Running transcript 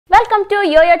Welcome to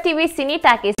YOYO Cine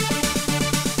Talkies.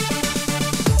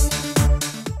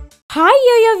 Hi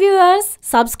yo-yo viewers,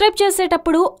 subscribe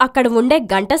చేసేటప్పుడు అక్కడ ఉండే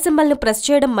గంట సింబల్ ను ప్రెస్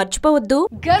చేయడం మర్చిపోవద్దు.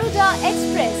 Garuda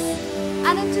Express,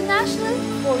 an international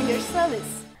courier service.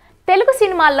 Telugu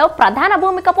సినిమాల్లో ప్రధాన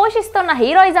భూమిక పోషిస్తున్న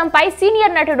హీరోయిజం పై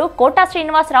సీనియర్ నటుడు కోటా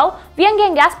శ్రీనివాస రావు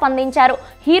వ్యంగ్యంగా స్పందించారు.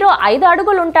 Hero 5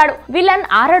 అడుగులుంటాడు, villain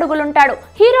 6 అడుగులుంటాడు.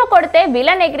 హీరో కొడితే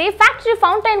విలన్ ఎగిరి ఫ్యాక్టరీ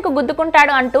ఫౌంటైన్ కు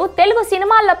గుద్దుకుంటాడు అంటూ తెలుగు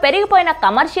సినిమాల్లో పెరిగిపోయిన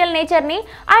కమర్షియల్ నేచర్ ని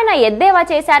ఆయన ఎద్దేవా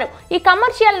చేశారు. ఈ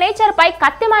కమర్షియల్ నేచర్ పై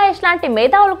కత్తి మహేష్ లాంటి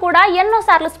మేధావులు కూడా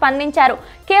ఎన్నోసార్లు స్పందించారు.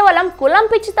 కేవలం కులం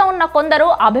పిచ్చితో ఉన్న కొందరు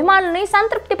అభిమానుల్ని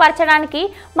సంతృప్తి పరచడానికి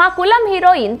మా కులం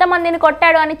హీరో ఇంతమందిని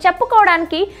కొట్టాడు అని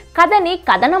చెప్పుకోవడానికి కథని,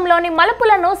 కథనంలోని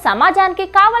మలుపులను, సమాజానికి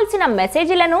కావలసిన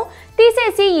మెసేజ్లను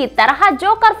తీసేసి ఈ తరహా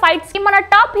జోకర్ ఫైట్స్ కి మన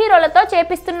టాప్ హీరోలతో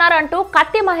చేపిస్తున్నారు అంటూ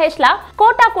కత్తి మహేష్ లా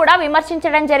కోటా కూడా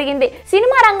విమర్శించడం జరిగింది.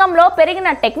 సినిమా రంగంలో పెరిగిన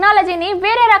టెక్నాలజీని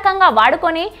వేరే రకంగా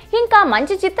వాడుకొని ఇంకా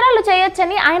మంచి చిత్రాలు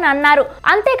చేయొచ్చని ఆయన అన్నారు.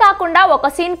 అంతేకాకుండా ఒక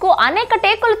సీన్ కు అనేక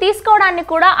టేకులు తీసుకోవడాన్ని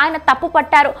కూడా ఆయన తప్పు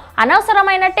పట్టారు.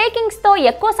 అనవసరమైన టేకింగ్స్ తో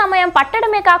ఎక్కువ సమయం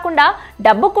పట్టడమే కాకుండా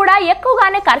డబ్బు కూడా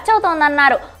ఎక్కువగానే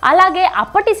ఖర్చవుతోందన్నారు. అలాగే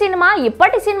అప్పటి సినిమా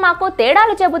ఇప్పటి సినిమాకు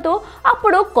తేడాలు చెబుతూ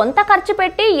అప్పుడు కొంత ఖర్చు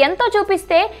పెట్టి ఎంతో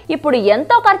చూపిస్తే ఇప్పుడు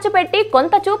ఎంతో ఖర్చు పెట్టి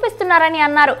కొంత చూపిస్తున్నారని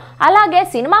అన్నారు. అలాగే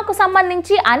సినిమాకు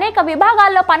సంబంధించి అనేక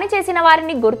విభాగాల్లో పనిచేసిన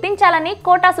వారిని గుర్తించాలని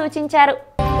కోటా సూచించారు.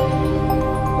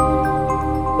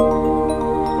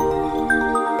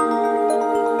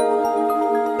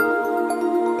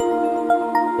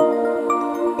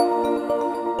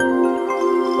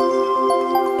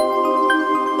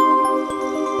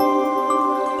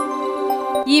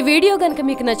 ఈ వీడియో గనుక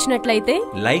మీకు నచ్చినట్లయితే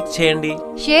లైక్ చేయండి,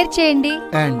 షేర్ చేయండి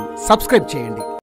అండ్ సబ్స్క్రైబ్ చేయండి.